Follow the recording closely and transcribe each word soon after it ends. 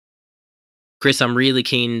Chris, I'm really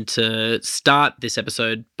keen to start this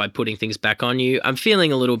episode by putting things back on you. I'm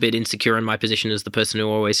feeling a little bit insecure in my position as the person who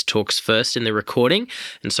always talks first in the recording.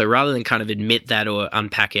 And so rather than kind of admit that or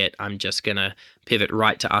unpack it, I'm just going to pivot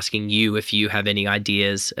right to asking you if you have any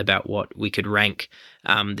ideas about what we could rank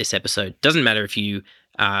this episode. Doesn't matter if you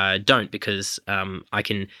don't, because I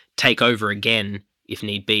can take over again if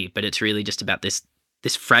need be. But it's really just about this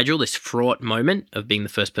fraught moment of being the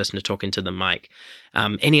first person to talk into the mic.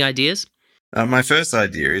 Any ideas? My first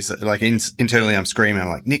idea is like internally I'm screaming, I'm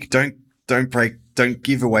like, Nick, don't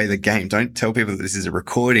give away the game. Don't tell people that this is a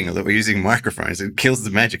recording or that we're using microphones. It kills the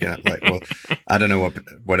magic. And I'm like, well, I don't know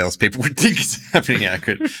what else people would think is happening. I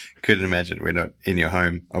couldn't imagine. We're not in your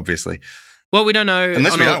home, obviously. Well, we don't know.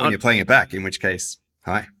 Unless we are when you're playing it back, in which case,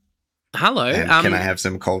 hi. Hello. And can I have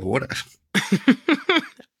some cold water?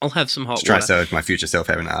 I'll have some hot water. Try so if my future self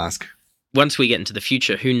having to ask. Once we get into the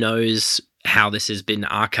future, who knows how this has been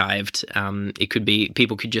archived. It could be,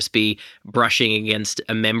 people could just be brushing against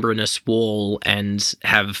a membranous wall and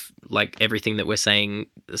have like everything that we're saying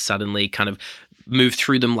suddenly kind of move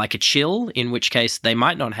through them like a chill, in which case they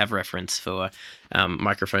might not have reference for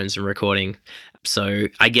microphones and recording. So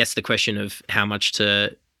I guess the question of how much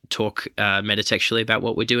to talk metatextually about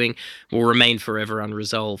what we're doing will remain forever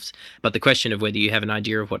unresolved. But the question of whether you have an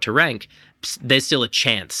idea of what to rank, there's still a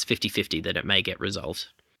chance, 50-50, that it may get resolved.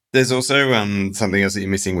 There's also something else that you're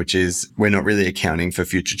missing, which is we're not really accounting for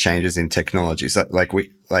future changes in technology. So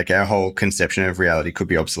like our whole conception of reality could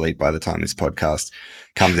be obsolete by the time this podcast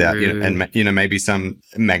comes out. And maybe some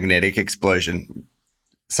magnetic explosion.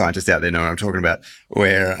 Scientists out there know what I'm talking about,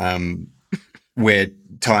 where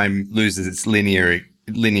time loses its linear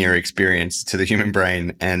experience to the human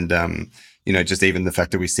brain, and just even the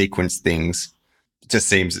fact that we sequence things just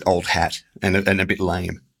seems old hat and a bit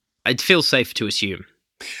lame. It feels safe to assume.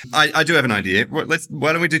 I do have an idea. Why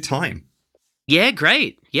don't we do time? Yeah,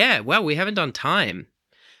 great. Yeah, well, we haven't done time.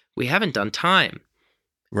 We're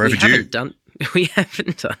overdue. We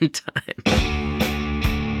haven't done time.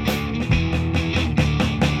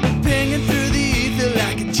 Pinging through the ether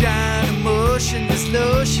like a giant emotion. This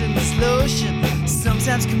lotion.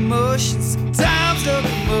 Sometimes commotion, sometimes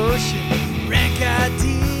locomotion. Rank ideas.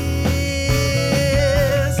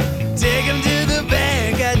 Take them to the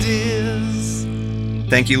bank, ideas.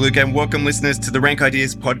 Thank you, Luke, and welcome listeners to the Rank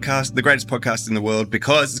Ideas podcast, the greatest podcast in the world,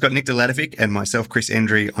 because it's got Nick Delatovic and myself, Chris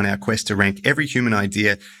Endry, on our quest to rank every human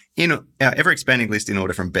idea in our ever-expanding list in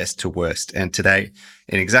order from best to worst. And today,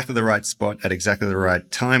 in exactly the right spot at exactly the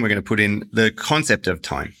right time, we're going to put in the concept of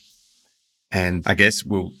time. And I guess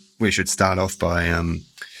we should start off by,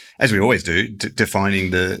 as we always do,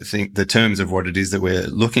 defining the terms of what it is that we're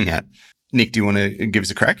looking at. Nick, do you want to give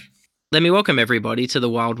us a crack? Let me welcome everybody to the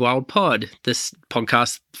Wild Wild Pod, this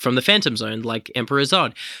podcast from the Phantom Zone, like Emperor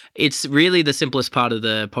Zod. It's really the simplest part of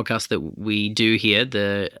the podcast that we do here,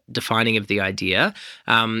 the defining of the idea.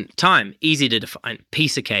 Time, easy to define,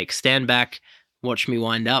 piece of cake, stand back, watch me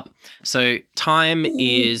wind up. So time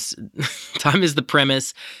is the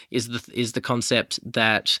premise, is the concept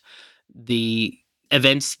that the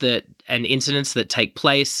events and incidents that take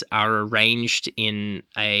place are arranged in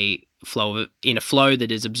a flow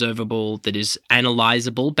that is observable, that is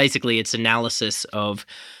analyzable. Basically, it's analysis of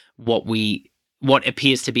what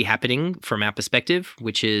appears to be happening from our perspective,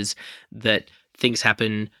 which is that things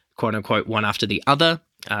happen, quote unquote, one after the other,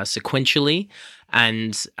 sequentially.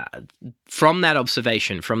 And from that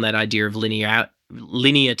observation, from that idea of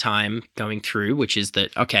linear time going through, which is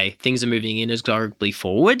that, okay, things are moving inexorably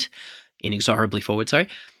forward, sorry.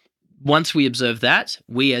 Once we observe that,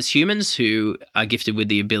 we as humans who are gifted with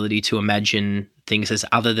the ability to imagine things as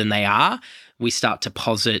other than they are, we start to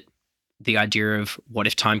posit the idea of what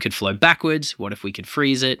if time could flow backwards? What if we could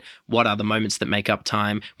freeze it? What are the moments that make up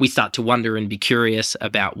time? We start to wonder and be curious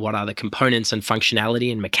about what are the components and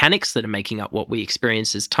functionality and mechanics that are making up what we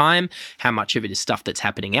experience as time. How much of it is stuff that's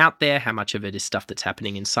happening out there? How much of it is stuff that's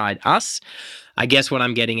happening inside us? I guess what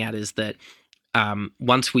I'm getting at is that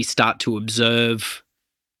once we start to observe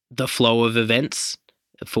the flow of events,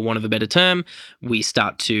 for want of a better term, we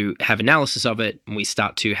start to have analysis of it, and we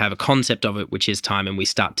start to have a concept of it, which is time, and we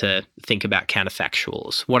start to think about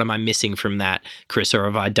counterfactuals. What am I missing from that, Chris, or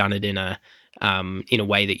have I done it in a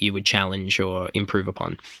way that you would challenge or improve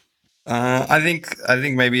upon? I think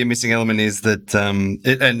maybe a missing element is that, and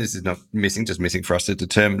this is not missing, just missing for us to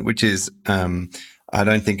determine, which is I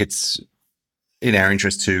don't think it's in our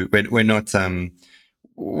interest to.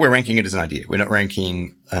 We're ranking it as an idea. We're not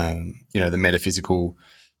ranking, the metaphysical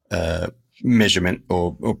measurement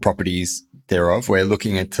or properties thereof. We're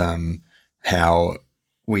looking at how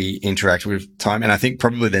we interact with time. And I think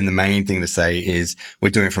probably then the main thing to say is we're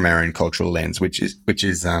doing it from our own cultural lens, which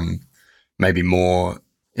is maybe more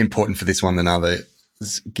important for this one than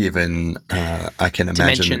others, given I can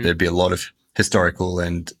imagine that there'd be a lot of historical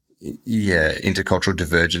and intercultural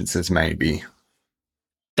divergences maybe.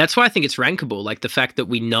 That's why I think it's rankable. Like the fact that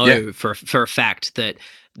we know for a fact that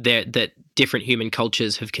that different human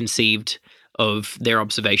cultures have conceived of their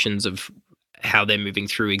observations of how they're moving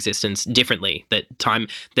through existence differently. That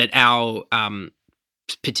our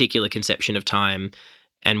particular conception of time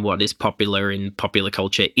and what is popular in popular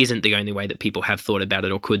culture isn't the only way that people have thought about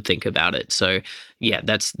it or could think about it. So yeah,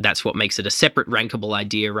 that's what makes it a separate rankable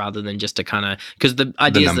idea rather than just a kind of, because the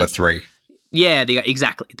ideas the number 3. Yeah,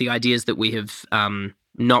 exactly. The ideas that we have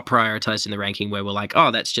not prioritized in the ranking where we're like,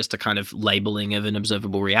 oh, that's just a kind of labeling of an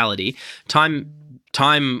observable reality. Time,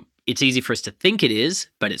 it's easy for us to think it is,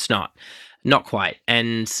 but it's not quite.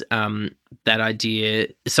 And that idea,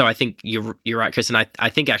 so I think you're right, Chris, and I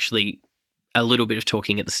think actually a little bit of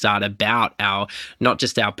talking at the start about not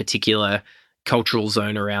just our particular cultural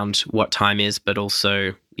zone around what time is, but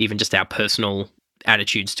also even just our personal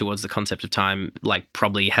attitudes towards the concept of time, like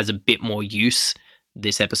probably has a bit more use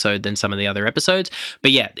this episode than some of the other episodes.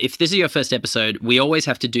 But yeah, if this is your first episode, we always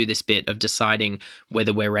have to do this bit of deciding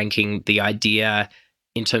whether we're ranking the idea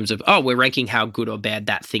in terms of, we're ranking how good or bad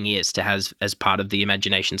that thing is to have as part of the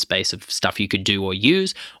imagination space of stuff you could do or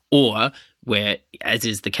use, or where, as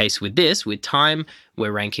is the case with time,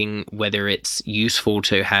 we're ranking whether it's useful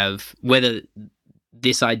to have, whether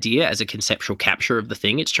this idea as a conceptual capture of the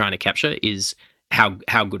thing it's trying to capture is how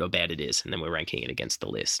good or bad it is, and then we're ranking it against the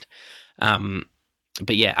list.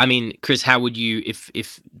 But yeah, I mean, Chris, how would you, if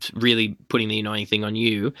really putting the annoying thing on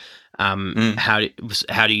you, what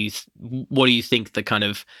do you think the kind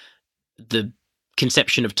of the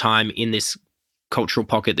conception of time in this cultural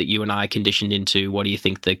pocket that you and I are conditioned into, what do you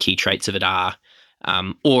think the key traits of it are?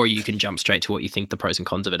 Or you can jump straight to what you think the pros and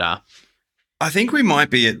cons of it are. I think we might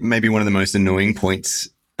be at maybe one of the most annoying points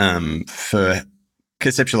for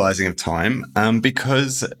conceptualizing of time,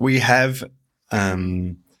 because we have,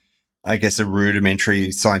 I guess, a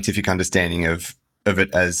rudimentary scientific understanding of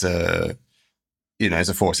it as a, as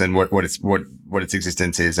a force and what its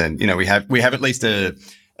existence is, and we have at least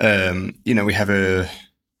we have a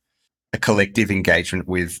collective engagement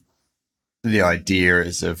with the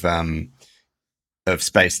ideas of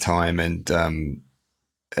space time and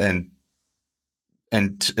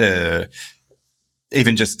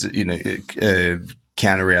even just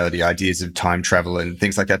counter reality ideas of time travel and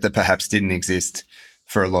things like that perhaps didn't exist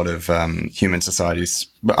for a lot of human societies.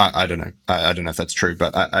 But I don't know. I don't know if that's true,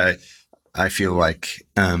 but I feel like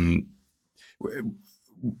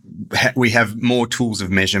we have more tools of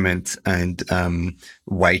measurement and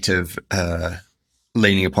weight of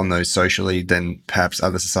leaning upon those socially than perhaps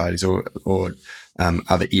other societies or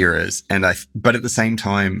other eras. But at the same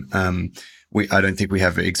time, I don't think we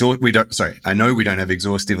have I know we don't have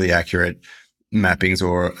exhaustively accurate mappings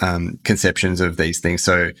or conceptions of these things.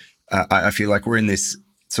 So I feel like we're in this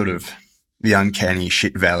sort of the uncanny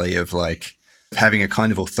shit valley of like having a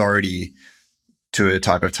kind of authority to a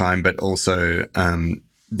type of time, but also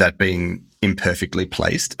that being imperfectly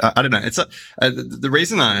placed. I don't know. It's the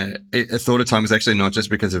reason I thought of time was actually not just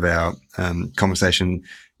because of our conversation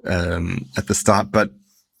at the start, but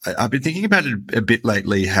I've been thinking about it a bit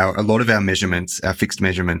lately, how a lot of our measurements, our fixed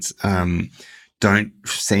measurements, don't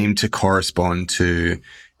seem to correspond to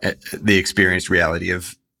the experienced reality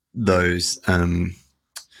of those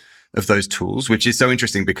tools, which is so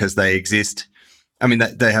interesting because they exist. I mean,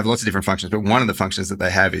 they have lots of different functions, but one of the functions that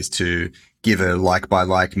they have is to give a like by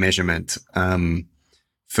like measurement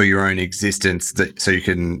for your own existence, so you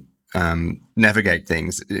can navigate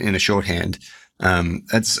things in a shorthand.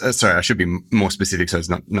 Sorry, I should be more specific so it's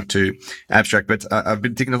not too abstract, but I've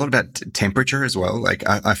been thinking a lot about temperature as well. Like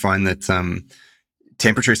I find that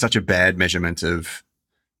temperature is such a bad measurement of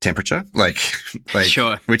temperature, like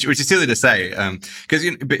sure, which is silly to say, because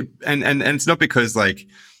and it's not because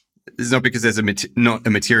there's not a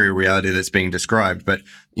material reality that's being described, but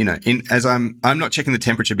I'm not checking the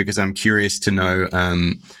temperature because I'm curious to know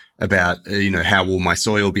about how will my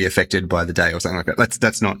soil be affected by the day or something like that.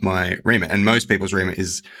 That's not my remit, and most people's remit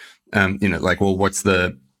is well, what's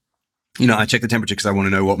the I check the temperature because I want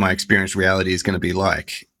to know what my experienced reality is going to be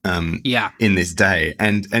like in this day,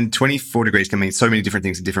 and 24 degrees can mean so many different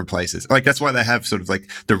things in different places. Like that's why they have sort of like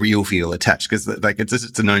the real feel attached, because like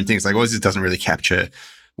it's a known thing. It's like, well, this doesn't really capture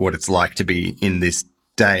what it's like to be in this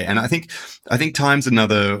day. And I think time's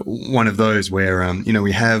another one of those where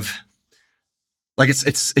we have, like,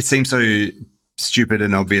 it seems stupid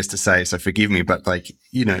and obvious to say, so forgive me, but like,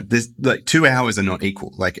 you know, there's like 2 hours are not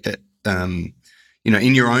equal. Like, you know,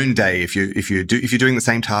 in your own day, if you're doing the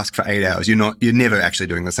same task for 8 hours, you're never actually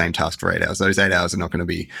doing the same task for 8 hours. Those 8 hours are not going to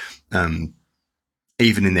be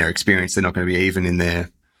even in their experience. They're not going to be even in their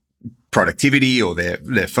productivity or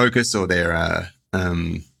their focus or their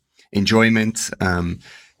enjoyment.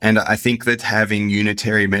 And I think that having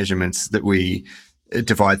unitary measurements that we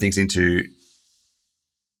divide things into,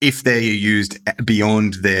 if they're used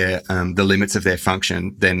beyond their the limits of their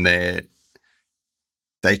function, then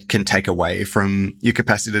they can take away from your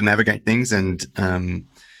capacity to navigate things and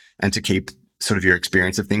to keep sort of your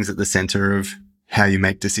experience of things at the center of how you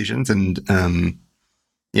make decisions. And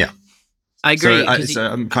yeah, I agree. So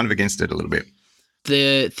I'm kind of against it a little bit.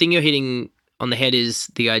 The thing you're hitting on the head is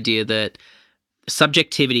the idea that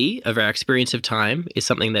subjectivity of our experience of time is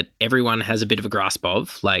something that everyone has a bit of a grasp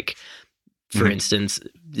of. Like, for instance,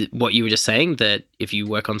 what you were just saying, that if you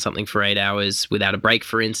work on something for 8 hours without a break,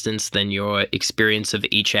 for instance, then your experience of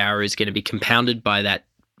each hour is going to be compounded by that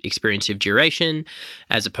experience of duration,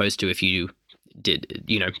 as opposed to if you did,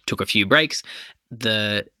 you know, took a few breaks.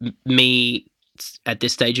 Me at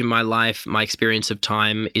this stage in my life, my experience of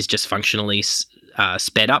time is just functionally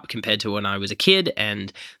sped up compared to when I was a kid,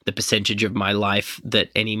 and the percentage of my life that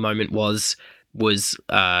any moment was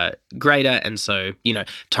greater, and so, you know,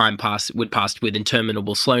 time would pass with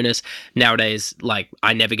interminable slowness. Nowadays, like,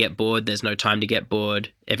 I never get bored. There's no time to get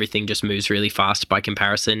bored. Everything just moves really fast by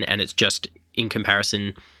comparison, and it's just in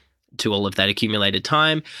comparison to all of that accumulated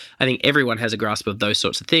time. I think everyone has a grasp of those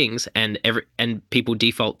sorts of things, and people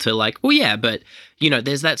default to like, well, yeah, but, you know,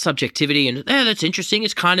 there's that subjectivity, and that's interesting.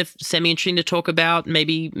 It's kind of semi-interesting to talk about.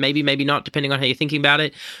 Maybe not, depending on how you're thinking about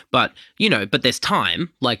it. But, you know, but there's time.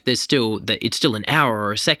 Like, it's still an hour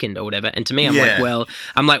or a second or whatever. And to me, I'm like, well,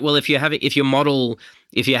 if you're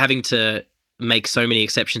having to make so many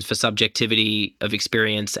exceptions for subjectivity of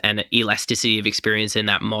experience and elasticity of experience in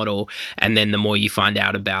that model, and then the more you find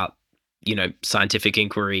out about, you know, scientific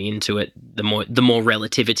inquiry into it, the more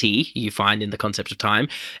relativity you find in the concept of time.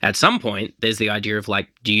 At some point, there's the idea of like,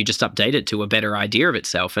 do you just update it to a better idea of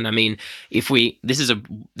itself? And I mean, this is a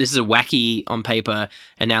wacky on paper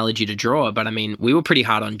analogy to draw, but I mean, we were pretty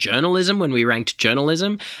hard on journalism when we ranked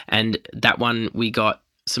journalism, and that one we got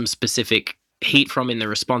some specific heat from in the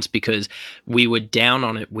response because we were down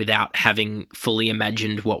on it without having fully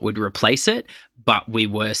imagined what would replace it, but we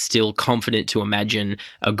were still confident to imagine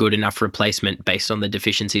a good enough replacement based on the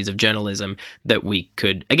deficiencies of journalism that we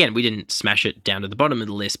could, again, we didn't smash it down to the bottom of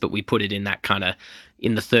the list, but we put it in that kind of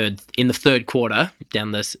in the third quarter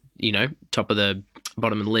down this, you know, top of the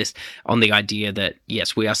bottom of the list, on the idea that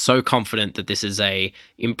yes, we are so confident that this is a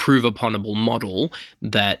improve uponable model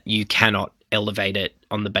that you cannot elevate it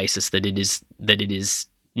on the basis that it is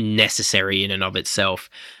necessary in and of itself,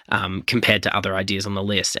 compared to other ideas on the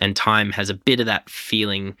list. And time has a bit of that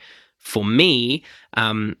feeling for me.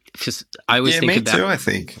 Because I always think about. Me too, I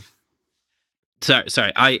think.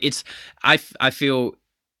 Sorry. I feel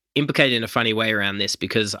implicated in a funny way around this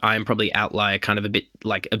because I'm probably outlier, kind of a bit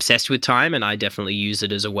like obsessed with time, and I definitely use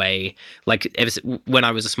it as a way. Like when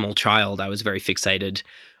I was a small child, I was very fixated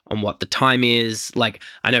on what the time is. Like,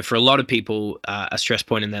 I know for a lot of people, a stress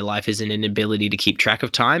point in their life is an inability to keep track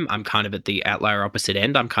of time. I'm kind of at the outlier opposite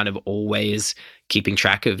end. I'm kind of always keeping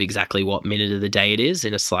track of exactly what minute of the day it is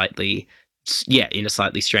in a slightly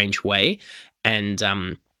strange way. And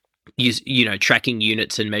you know, tracking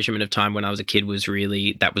units and measurement of time when I was a kid was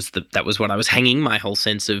really, that was what I was hanging my whole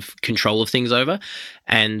sense of control of things over.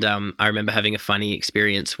 And I remember having a funny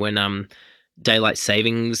experience when daylight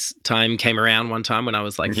savings time came around one time when I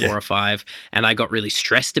was like 4 or 5, and I got really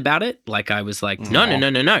stressed about it. Like, I was like,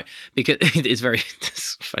 no, because it's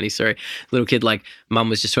a funny story. Little kid, like, mum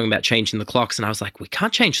was just talking about changing the clocks, and I was like, we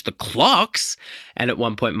can't change the clocks. And at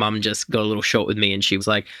one point, mum just got a little short with me, and she was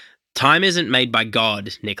like, time isn't made by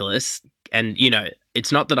God, Nicholas. And, you know,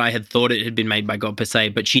 it's not that I had thought it had been made by God per se,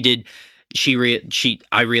 but she did.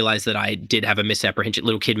 I realized that I did have a misapprehension.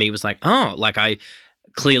 Little kid me was like, oh, like I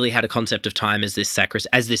clearly had a concept of time as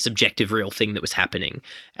this objective real thing that was happening,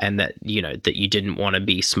 and that, you know, that you didn't want to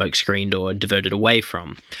be smokescreened or diverted away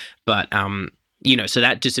from. But you know, so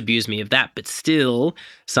that disabused me of that. But still,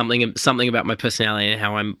 something about my personality and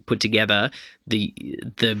how I'm put together, the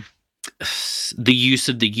use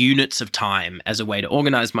of the units of time as a way to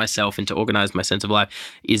organize myself and to organize my sense of life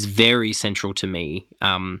is very central to me,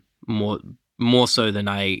 more so than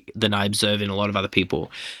I observe in a lot of other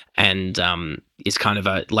people. And it's kind of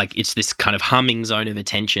it's this kind of humming zone of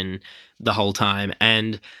attention the whole time.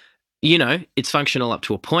 And, you know, it's functional up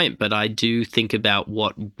to a point, but I do think about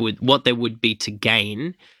what there would be to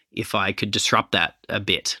gain if I could disrupt that a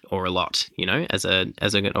bit or a lot, as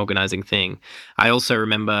an organizing thing. I also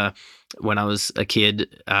remember when I was a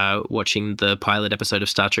kid watching the pilot episode of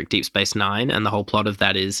Star Trek Deep Space Nine, and the whole plot of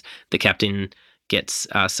that is the captain gets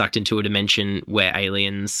sucked into a dimension where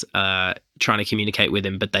aliens are trying to communicate with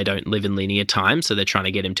him, but they don't live in linear time, so they're trying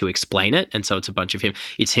to get him to explain it. And so it's a bunch of him.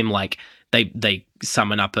 It's him like they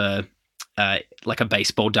summon up a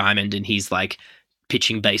baseball diamond, and he's like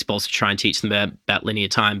pitching baseballs to try and teach them about linear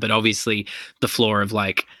time. But obviously the flaw of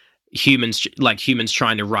humans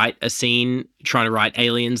trying to write a scene, trying to write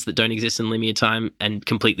aliens that don't exist in linear time and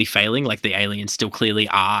completely failing. Like the aliens still clearly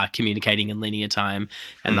are communicating in linear time,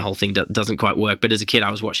 and the whole thing doesn't quite work. But as a kid, I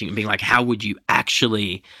was watching it and being like, how would you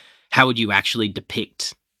actually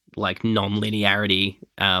depict like non-linearity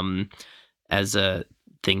as a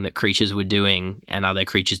thing that creatures were doing, and are there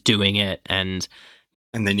creatures doing it? And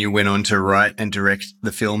then you went on to write and direct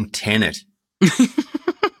the film Tenet.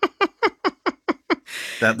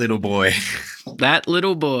 That little boy. That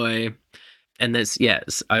little boy. And there's,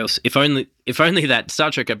 yes, if only that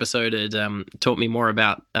Star Trek episode had taught me more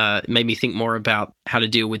about, made me think more about how to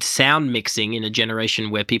deal with sound mixing in a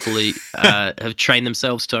generation where people have trained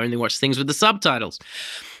themselves to only watch things with the subtitles.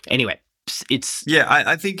 Anyway, it's... Yeah,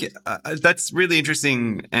 I think that's really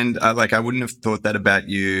interesting. And I wouldn't have thought that about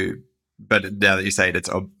you, but now that you say it,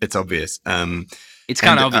 it's obvious. It's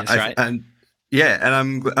kind of obvious, right? Yeah,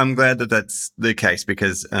 and I'm glad that that's the case,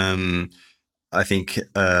 because I think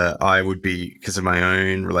I would be, because of my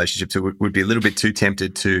own relationships, would be a little bit too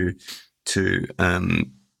tempted to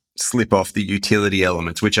slip off the utility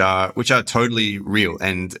elements, which are totally real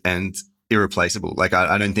and irreplaceable. Like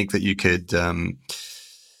I don't think that you could,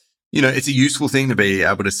 it's a useful thing to be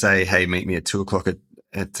able to say, hey, meet me at 2:00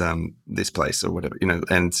 at this place or whatever,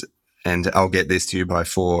 and I'll get this to you by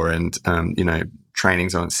 4, and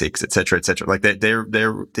training's on 6, et cetera, et cetera. Like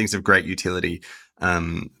they're things of great utility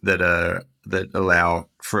that allow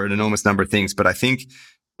for an enormous number of things. But I think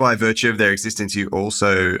by virtue of their existence, you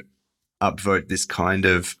also upvote this kind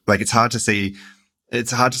of, like, it's hard to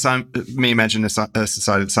imagine a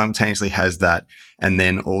society that simultaneously has that and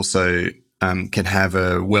then also can have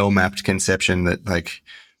a well-mapped conception that, like,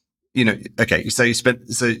 okay, so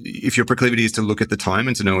if your proclivity is to look at the time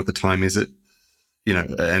and to know what the time is,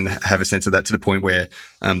 and have a sense of that to the point where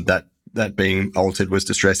that being altered was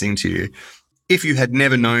distressing to you. If you had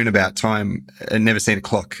never known about time and never seen a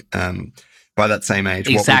clock by that same age,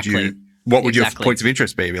 exactly. what would your points of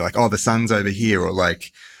interest be? Be like, oh, the sun's over here, or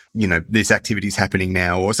like, this activity is happening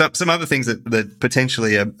now, or some other things that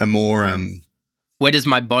potentially are more. Where does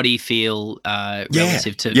my body feel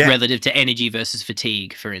relative to energy versus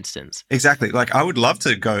fatigue, for instance? Exactly. Like, I would love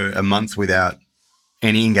to go a month without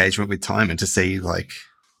any engagement with time and to see like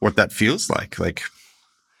what that feels like. Like,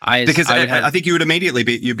 I think you would immediately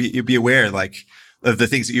you'd be aware, like, of the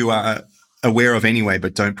things that you are aware of anyway,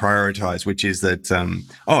 but don't prioritize, which is that,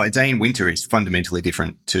 a day in winter is fundamentally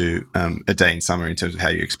different to a day in summer in terms of how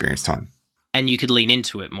you experience time. And you could lean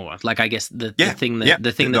into it more. Like, I guess the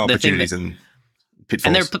opportunities and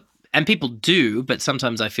pitfalls. And people do, but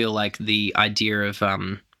sometimes I feel like the idea of,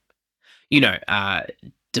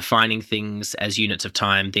 defining things as units of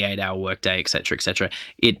time, the 8-hour workday, et cetera,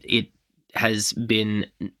 it has been,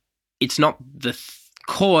 it's not the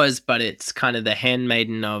cause, but it's kind of the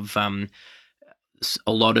handmaiden of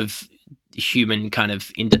a lot of human kind of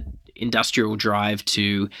industrial drive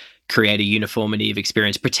to create a uniformity of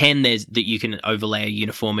experience. Pretend that you can overlay a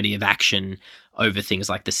uniformity of action over things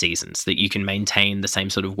like the seasons, that you can maintain the same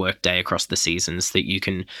sort of workday across the seasons, that you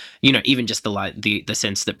can, even just the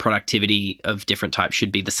sense that productivity of different types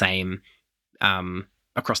should be the same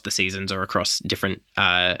across the seasons or across different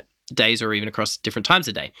days or even across different times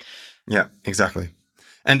of day. Yeah, exactly.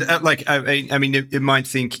 And you might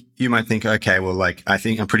think, okay, well, like,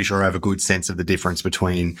 I'm pretty sure I have a good sense of the difference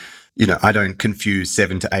between, I don't confuse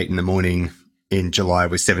 7 to 8 in the morning in July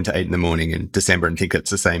with 7 to 8 in the morning in December and think it's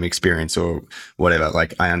the same experience or whatever.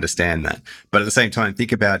 Like, I understand that. But at the same time,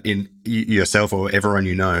 think about in yourself or everyone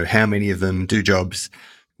how many of them do jobs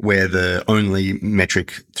where the only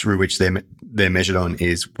metric through which they're measured on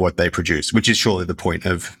is what they produce, which is surely the point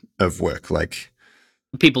of work. Like,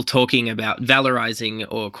 people talking about valorizing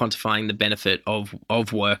or quantifying the benefit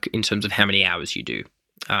of work in terms of how many hours you do,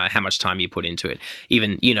 how much time you put into it.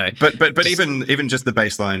 Even, But even just the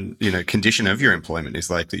baseline, condition of your employment is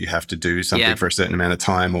like that you have to do something for a certain amount of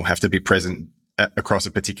time or have to be present across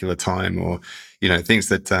a particular time, or, things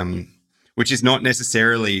that, which is not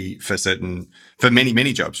necessarily for many,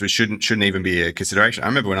 many jobs, which shouldn't even be a consideration. I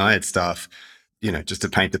remember when I had staff, just to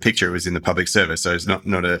paint the picture, it was in the public service. So it's not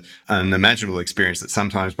an unimaginable experience that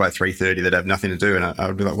sometimes by 3:30 they'd have nothing to do. And I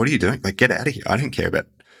would be like, what are you doing? Like, get out of here. I don't care about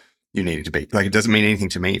you needing to be. Like, it doesn't mean anything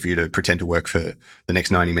to me for you to pretend to work for the next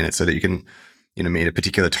 90 minutes so that you can, meet a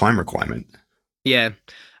particular time requirement. Yeah.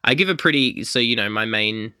 I give my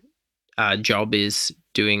main job is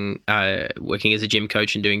doing working as a gym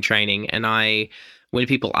coach and doing training. And when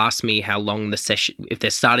people ask me how long the session, if they're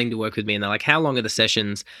starting to work with me and they're like, how long are the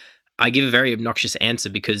sessions? I give a very obnoxious answer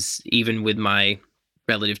because even with my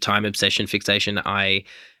relative time obsession fixation, I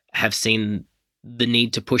have seen the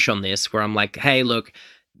need to push on this where I'm like, hey, look,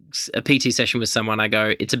 a PT session with someone, I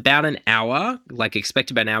go, it's about an hour, like expect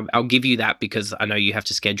about an hour. I'll give you that because I know you have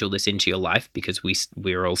to schedule this into your life because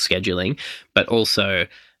we're all scheduling, but also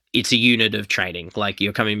it's a unit of training. Like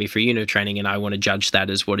you're coming to me for a unit of training and I want to judge that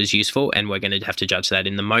as what is useful. And we're going to have to judge that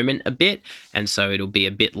in the moment a bit. And so it'll be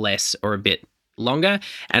a bit less or a bit longer.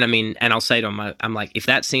 And I mean, and I'll say to I'm like, if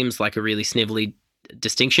that seems like a really snivelly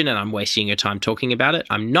distinction and I'm wasting your time talking about it,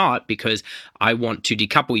 I'm not, because I want to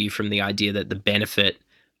decouple you from the idea that the benefit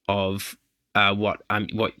of what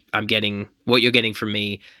you're getting from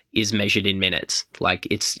me is measured in minutes. Like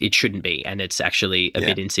it shouldn't be, and it's actually a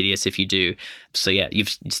bit insidious if you do. So yeah,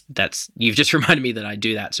 you've just reminded me that I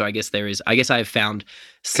do that. So I guess I have found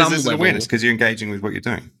some level awareness because you're engaging with what you're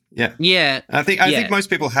doing. Yeah. Yeah. I think most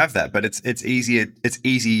people have that, but it's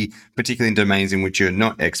easy, particularly in domains in which you're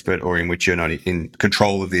not expert or in which you're not in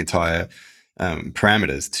control of the entire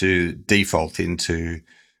parameters, to default into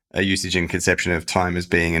a usage and conception of time as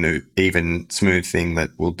being an even, smooth thing that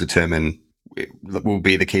will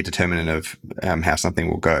be the key determinant of how something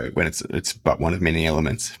will go when it's but one of many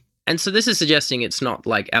elements. And so this is suggesting it's not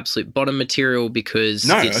like absolute bottom material because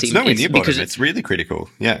it's nowhere near bottom. It's really critical.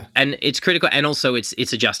 Yeah. And it's critical, and also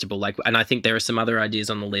it's adjustable. Like, and I think there are some other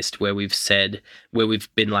ideas on the list where we've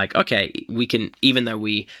been like, okay, we can, even though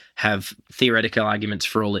we have theoretical arguments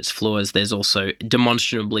for all its flaws, there's also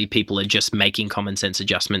demonstrably people are just making common sense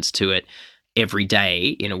adjustments to it every day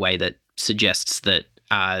in a way that suggests that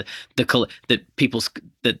the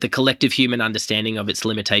collective human understanding of its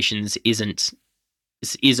limitations is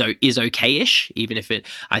okay-ish, even if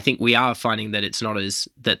I think we are finding that it's not as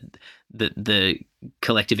that the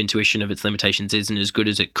collective intuition of its limitations isn't as good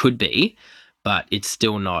as it could be, but it's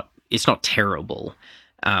not terrible.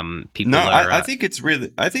 I think it's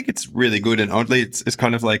really good, and oddly it's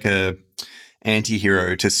kind of like a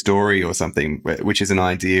anti-hero to story or something, which is an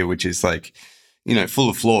idea which is like, full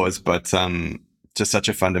of flaws, but just such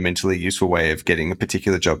a fundamentally useful way of getting a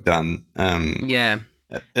particular job done. Not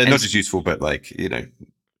just useful, but like,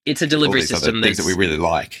 it's a delivery system. Things that we really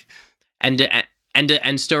like. And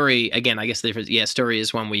story, again, I guess the difference. Yeah, story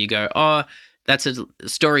is one where you go, oh,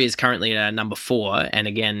 story is currently number 4. And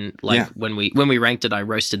again, like when we ranked it, I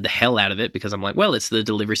roasted the hell out of it because I'm like, well, it's the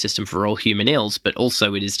delivery system for all human ills, but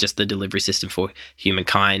also it is just the delivery system for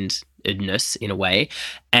humankindness in a way.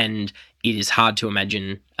 And it is hard to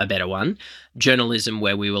imagine a better one. Journalism,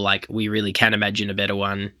 where we were like, we really can imagine a better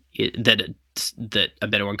one, that a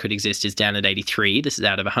better one could exist, is down at 83. This is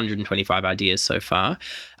out of 125 ideas so far.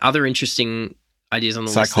 Other interesting ideas on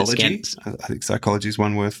the list. Psychology? I think psychology is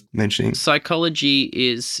one worth mentioning. Psychology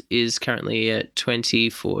is currently at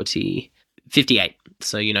 58.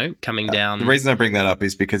 So, coming down. The reason I bring that up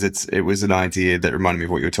is because it was an idea that reminded me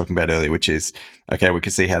of what you were talking about earlier, which is, okay, we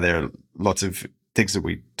can see how there are lots of things that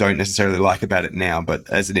we don't necessarily like about it now, but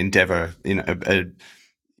as an endeavor,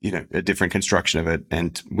 a different construction of it,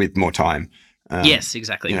 and with more time. Yes,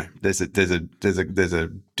 exactly. There's a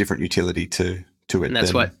different utility to it. And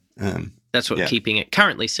that's what keeping it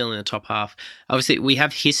currently still in the top half. Obviously, we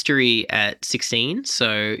have history at 16,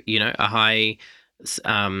 so a high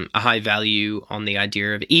value on the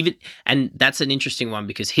idea of even, and that's an interesting one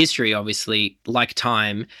because history, obviously, like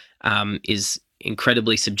time, is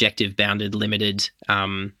incredibly subjective, bounded, limited,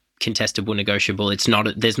 contestable, negotiable.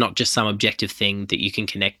 There's not just some objective thing that you can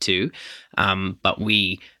connect to, but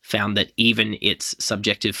we found that even its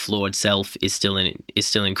subjective, flawed self is still an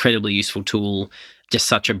incredibly useful tool. Just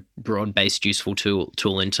such a broad-based, useful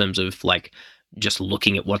tool in terms of like just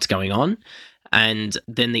looking at what's going on. And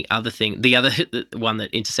then the other one that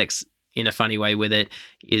intersects in a funny way with it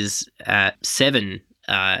is 7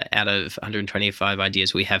 out of 125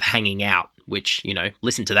 ideas we have hanging out, which,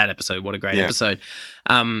 listen to that episode. What a great episode.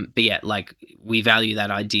 But yeah, like we value that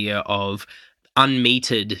idea of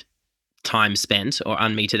unmetered time spent or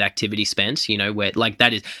unmetered activity spent, where like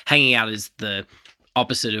that is hanging out is the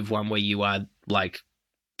opposite of one where you are like,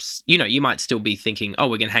 you might still be thinking, oh,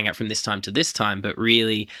 we're going to hang out from this time to this time, but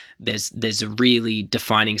really there's a really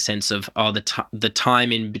defining sense of, the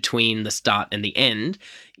time in between the start and the end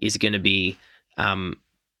is going to be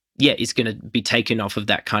is going to be taken off of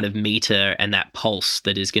that kind of meter and that pulse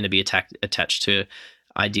that is going to be attached to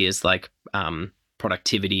ideas like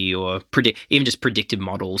productivity or even just predictive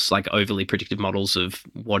models, like overly predictive models of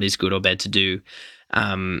what is good or bad to do.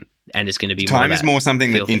 And it's going to be time is more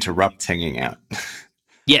something that interrupts hanging out.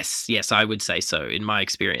 Yes, I would say so in my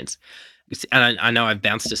experience. And I know I've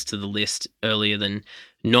bounced us to the list earlier than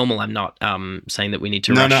normal. I'm not saying that we need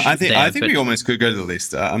to rush. I think we almost could go to the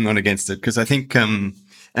list. I'm not against it because I think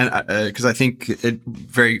because I think it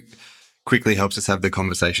very quickly helps us have the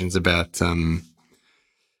conversations about what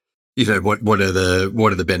are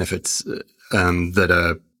the benefits that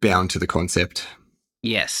are bound to the concept.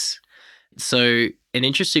 Yes. So an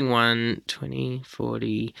interesting one, 20,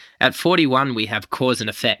 40. At 41, we have cause and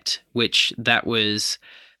effect, which that's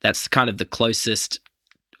kind of the closest,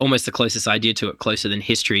 almost the closest idea to it, closer than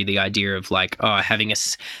history, the idea of like, having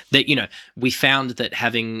we found that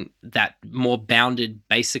having that more bounded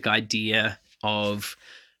basic idea of,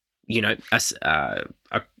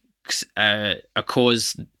 a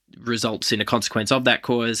cause results in a consequence of that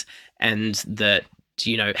cause, and that,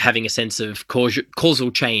 having a sense of causal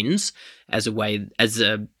chains as a way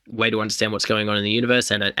to understand what's going on in the universe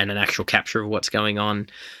and an actual capture of what's going on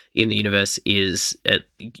in the universe is,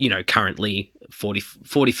 currently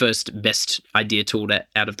 41st best idea tool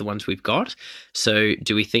out of the ones we've got. So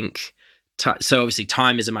do we think, so obviously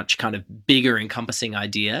time is a much kind of bigger encompassing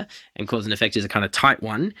idea, and cause and effect is a kind of tight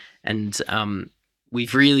one. And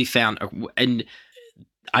we've really found, and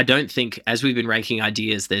I don't think, as we've been ranking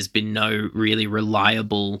ideas, there's been no really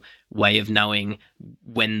reliable way of knowing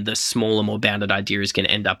when the smaller, more bounded idea is going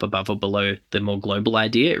to end up above or below the more global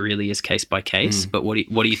idea. It really is case by case. But what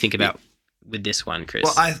do you think about with this one, Chris?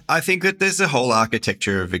 Well, I think that there's a whole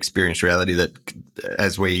architecture of experienced reality that,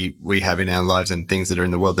 as we have in our lives and things that are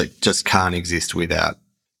in the world, that just can't exist without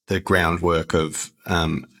the groundwork of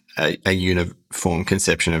a uniform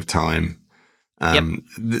conception of time. The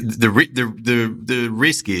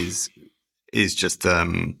risk is just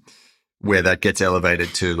where that gets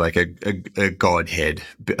elevated to like a godhead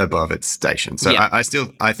above its station. So I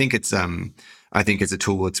think it's a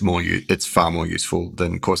tool that's it's far more useful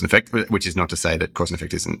than cause and effect, which is not to say that cause and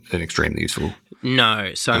effect isn't an extremely useful.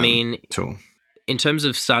 No, so I mean, tool. In terms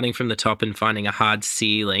of starting from the top and finding a hard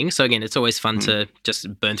ceiling, so again, it's always fun to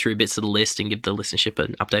just burn through bits of the list and give the listenership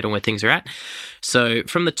an update on where things are at. So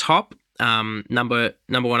from the top, number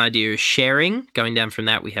one idea is sharing. Going down from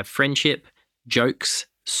that, we have friendship, jokes,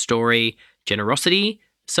 story, generosity,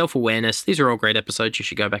 self-awareness. These are all great episodes. You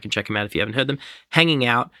should go back and check them out if you haven't heard them. Hanging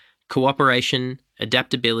out, cooperation,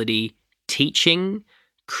 adaptability, teaching,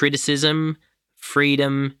 criticism,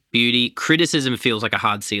 freedom, beauty. Criticism feels like a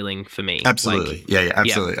hard ceiling for me. Absolutely.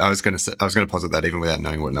 Absolutely. Yeah. I was going to posit that even without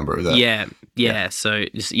knowing what number of that. Yeah. So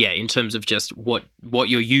in terms of just what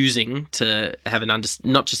you're using to have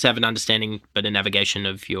not just have an understanding, but a navigation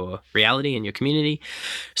of your reality and your community.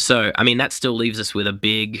 So, I mean, that still leaves us with a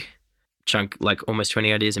big chunk, like almost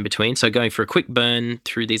 20 ideas in between. So going for a quick burn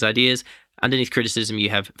through these ideas, underneath criticism, you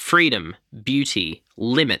have freedom, beauty,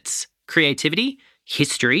 limits, creativity,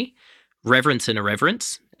 history, reverence and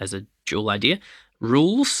irreverence as a dual idea,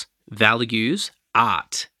 rules, values,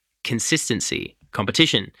 art, consistency,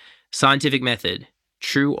 competition, scientific method,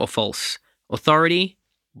 true or false, authority,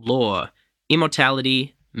 law,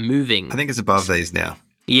 immortality, moving. I think it's above these now.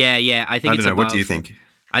 Yeah. I think it's above. What do you think?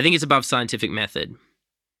 I think it's above scientific method.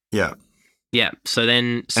 Yeah. Yeah. So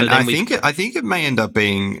then I think it may end up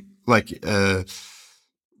being like the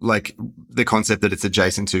concept that it's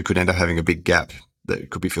adjacent to could end up having a big gap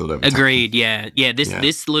that could be filled over. Agreed. Yeah.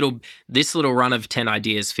 This little run of 10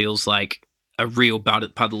 ideas feels like a real part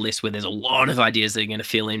of the list where there's a lot of ideas that are going to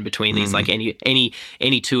fill in between these. Like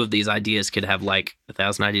any two of these ideas could have like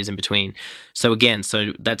 1,000 ideas in between. So again,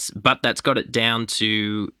 that's got it down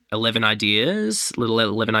to 11 ideas, little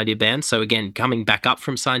 11 idea band. So again, coming back up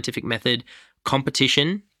from scientific method,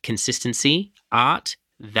 competition, consistency, art,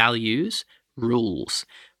 values, rules,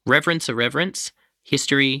 reverence, irreverence,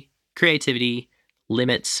 history, creativity,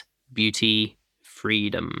 limits, beauty,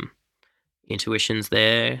 freedom. Intuitions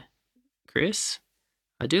there, Chris.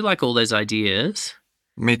 I do like all those ideas.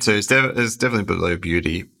 Me too. It's definitely below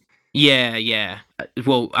beauty. Yeah.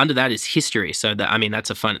 Well, under that is history. So that's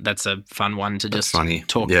a fun one to just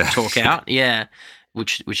talk out. Yeah.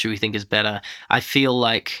 Which do we think is better? I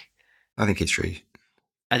think history.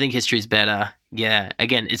 I think history is better. Yeah.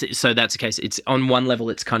 Again, so that's the case. It's on one level,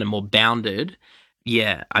 it's kind of more bounded.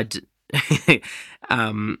 Yeah. There's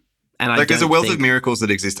a wealth of miracles that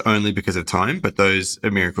exist only because of time, but those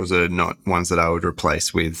miracles are not ones that I would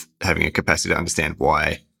replace with having a capacity to understand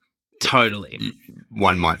why Totally.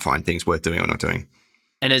 one might find things worth doing or not doing.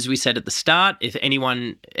 And as we said at the start, if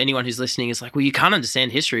anyone who's listening is like, well, you can't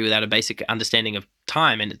understand history without a basic understanding of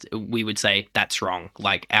time, and we would say that's wrong.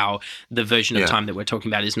 Like the version of time that we're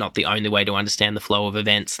talking about is not the only way to understand the flow of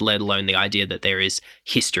events, let alone the idea that there is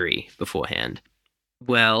history beforehand.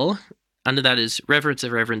 Well, under that is reverence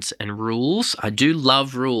of reverence and rules. I do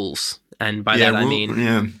love rules, and by that I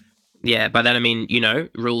mean by that I mean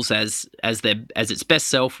rules as its best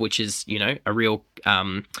self, which is a real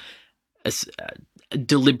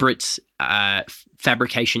deliberate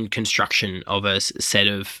fabrication construction of a set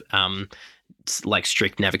of like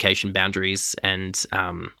strict navigation boundaries and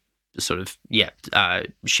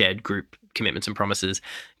shared group commitments and promises.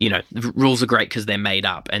 Rules are great because they're made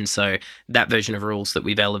up, and so that version of rules that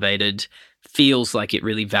we've elevated feels like it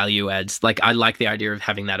really value adds. Like, I like the idea of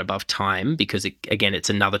having that above time because it's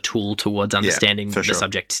another tool towards understanding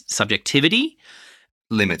the subjectivity.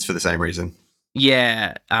 Limits for the same reason.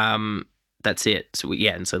 Yeah. That's it. So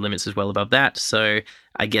and so limits as well above that. So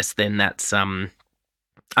I guess then that's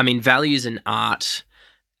values and art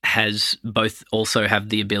has both also have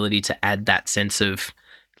the ability to add that sense of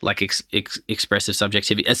like expressive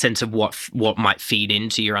subjectivity, a sense of what might feed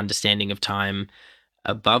into your understanding of time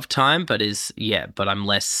above time, but I'm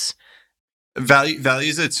less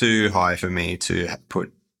values are too high for me to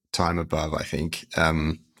put time above, I think.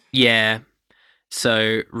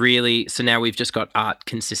 So now we've just got art,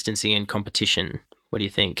 consistency, and competition. What do you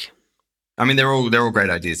think? I mean, they're all great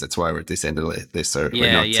ideas. That's why we're at this end of this. So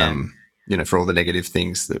we're not, for all the negative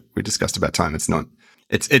things that we discussed about time, it's not.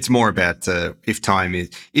 It's more about if time is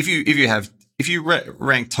if you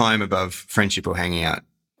rank time above friendship or hanging out,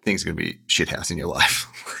 things are going to be shithouse in your life.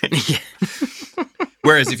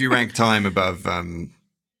 Whereas if you rank time above,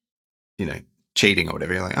 cheating or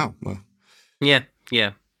whatever, you're like, oh well. Yeah.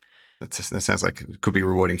 That sounds like it could be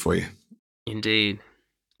rewarding for you. Indeed.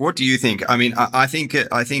 What do you think? I mean, I think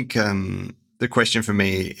the question for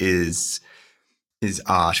me is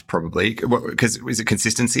art probably, because is it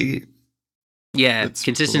consistency? Yeah,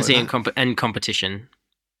 consistency and competition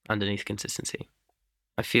underneath consistency.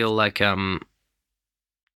 I feel like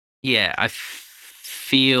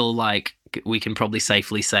feel like we can probably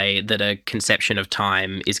safely say that a conception of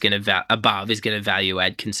time is going to value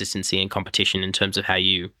add consistency and competition in terms of how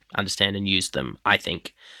you understand and use them, I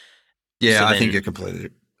think. Yeah, so I think you're completely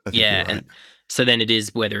right. And so then it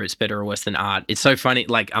is whether it's better or worse than art. It's so funny.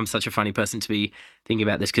 Like, I'm such a funny person to be thinking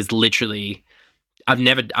about this because literally I don't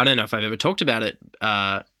know if I've ever talked about it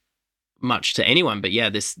much to anyone, but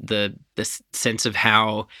this sense of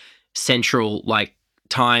how central, like,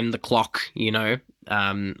 time, the clock,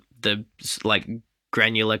 the like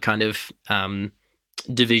granular kind of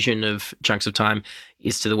division of chunks of time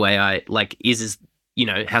is to the way I like is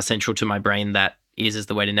how central to my brain that is as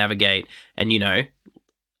the way to navigate. And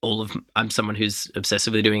I'm someone who's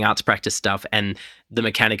obsessively doing arts practice stuff, and the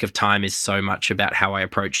mechanic of time is so much about how I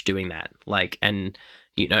approach doing that. Like, and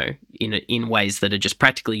in ways that are just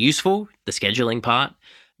practically useful, the scheduling part,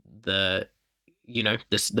 the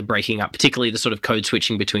breaking up, particularly the sort of code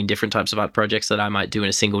switching between different types of art projects that I might do in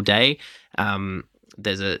a single day.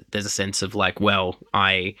 There's a sense of like, well,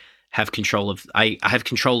 I have control of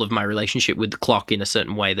my relationship with the clock in a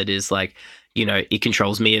certain way that is like, it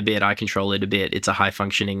controls me a bit, I control it a bit. It's a high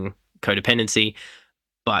functioning codependency,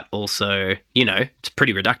 but also, it's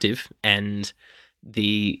pretty reductive, and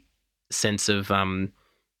the sense of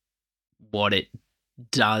what it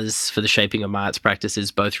does for the shaping of my arts practice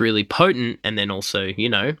is both really potent, and then also,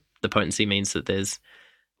 the potency means that there's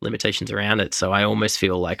limitations around it. So I almost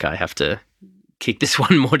feel like I have to kick this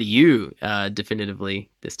one more to you definitively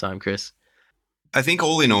this time, Chris. I think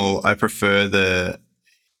all in all, I prefer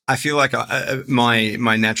I feel like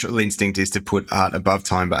my natural instinct is to put art above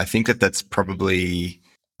time, but I think that's probably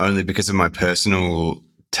only because of my personal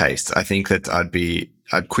taste. I think that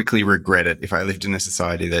I'd quickly regret it if I lived in a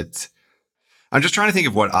society that. I'm just trying to think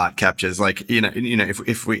of what art captures. Like,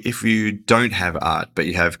 if you don't have art, but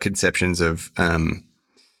you have conceptions of, how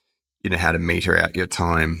to meter out your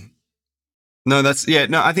time. No, I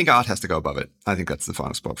think art has to go above it. I think that's the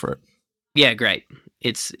final spot for it. Yeah, great.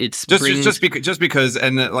 It's just because,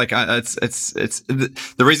 and like, it's the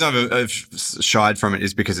reason I've shied from it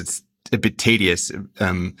is because it's a bit tedious,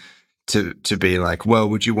 to be like, well,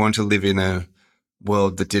 would you want to live in a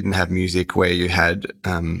world that didn't have music where you had,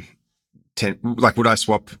 would I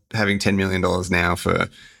swap having $10 million now for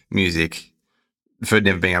music, for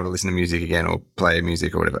never being able to listen to music again or play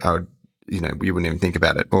music or whatever? I would, you wouldn't even think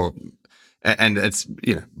about it. And it's,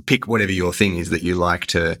 pick whatever your thing is that you like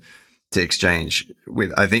to exchange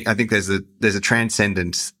with. I think there's a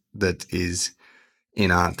transcendence that is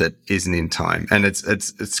in art that isn't in time. And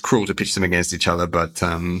it's cruel to pitch them against each other, but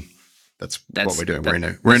that's what we're doing.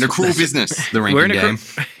 We're in a cruel business, the ranking game.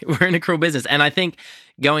 We're in a cruel business. And I think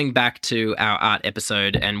going back to our art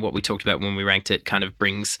episode and what we talked about when we ranked it kind of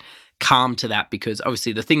brings calm to that, because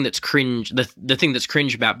obviously the thing that's cringe, the thing that's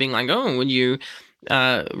cringe about being like, oh, would you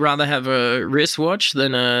rather have a wristwatch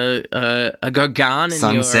than a Gauguin in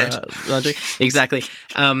sunset? Exactly.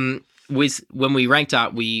 When we ranked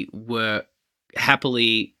art, we were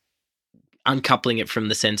happily uncoupling it from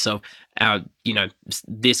the sense of our,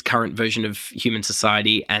 this current version of human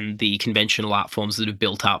society and the conventional art forms that have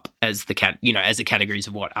built up as as the categories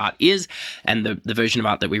of what art is. And the version of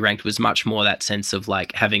art that we ranked was much more that sense of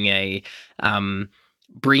like having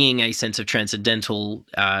bringing a sense of transcendental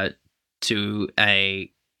to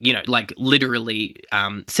a, like literally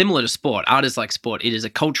similar to sport. Art is like sport. It is a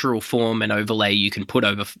cultural form and overlay you can put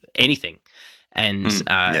over anything and,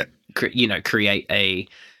 create a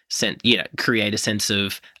sense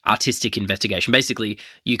of artistic investigation. Basically,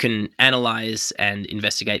 you can analyze and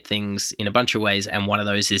investigate things in a bunch of ways, and one of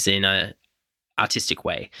those is in a artistic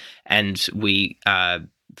way. And we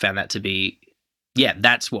found that to be,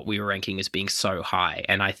 that's what we were ranking as being so high.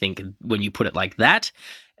 And I think when you put it like that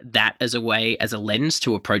as a way, as a lens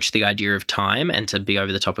to approach the idea of time and to be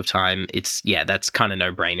over the top of time, that's kind of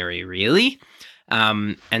no-brainery, really.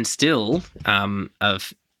 And still,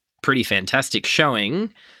 of pretty fantastic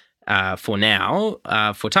showing for now,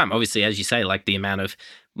 for time. Obviously, as you say, like the amount of,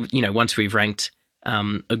 once we've ranked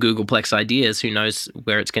a Googleplex ideas, who knows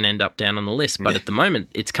where it's going to end up down on the list. But at the moment,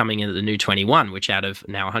 it's coming in at the new 21, which out of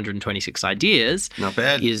now 126 ideas not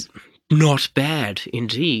bad. Is not bad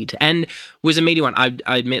indeed. And was a meaty one. I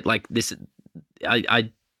admit, like this,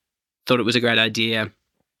 I thought it was a great idea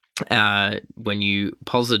when you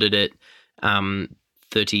posited it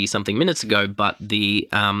 30-something minutes ago, but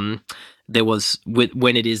there was,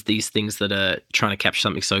 when it is these things that are trying to capture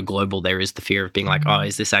something so global, there is the fear of being like, oh,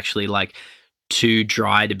 is this actually like too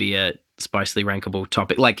dry to be a spicily rankable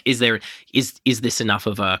topic? Like, is this enough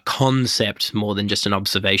of a concept more than just an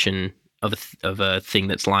observation of a thing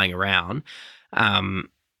that's lying around?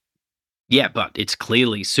 But it's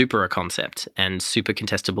clearly super a concept and super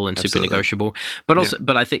contestable and super negotiable. But also,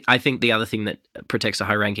 but I think the other thing that protects a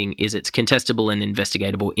high ranking is it's contestable and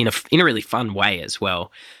investigatable in a really fun way as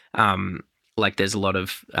well. Like there's a lot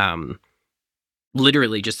of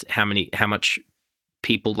literally just how much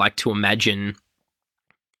people like to imagine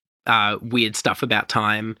weird stuff about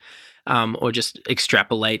time, or just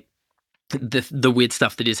extrapolate the weird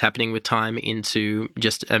stuff that is happening with time into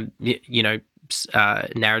just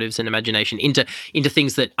narratives and imagination into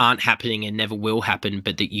things that aren't happening and never will happen,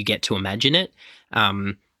 but that you get to imagine it.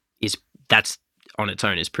 That's on its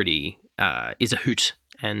own is pretty is a hoot.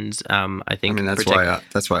 And I think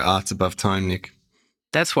that's why art's above time, Nick.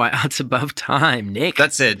 That's why art's above time, Nick.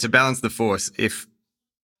 That said, to balance the force, if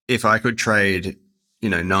I could trade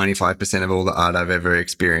 95% of all the art I've ever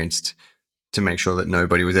experienced to make sure that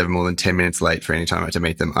nobody was ever more than 10 minutes late for any time I had to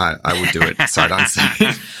meet them, I would do it sight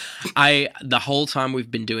unseen. The whole time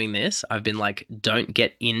we've been doing this, I've been like, don't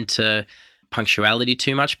get into punctuality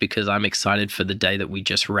too much, because I'm excited for the day that we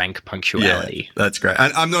just rank punctuality. Yeah, that's great.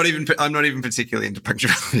 And I'm not even particularly into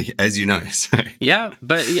punctuality, as you know. So. Yeah,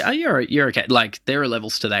 but you're okay. Like there are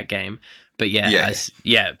levels to that game, but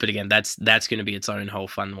but again, that's going to be its own whole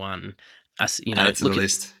fun one. Add it to the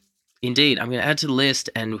list. Indeed, I'm going to add to the list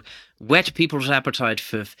and whet people's appetite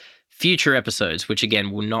for future episodes, which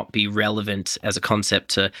again will not be relevant as a concept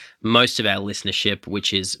to most of our listenership,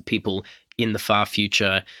 which is people in the far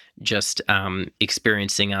future just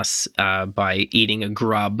experiencing us by eating a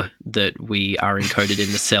grub that we are encoded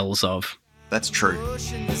in the cells of. That's true.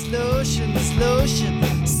 There's lotion,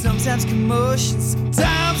 sometimes commotion,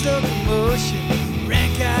 sometimes locomotion.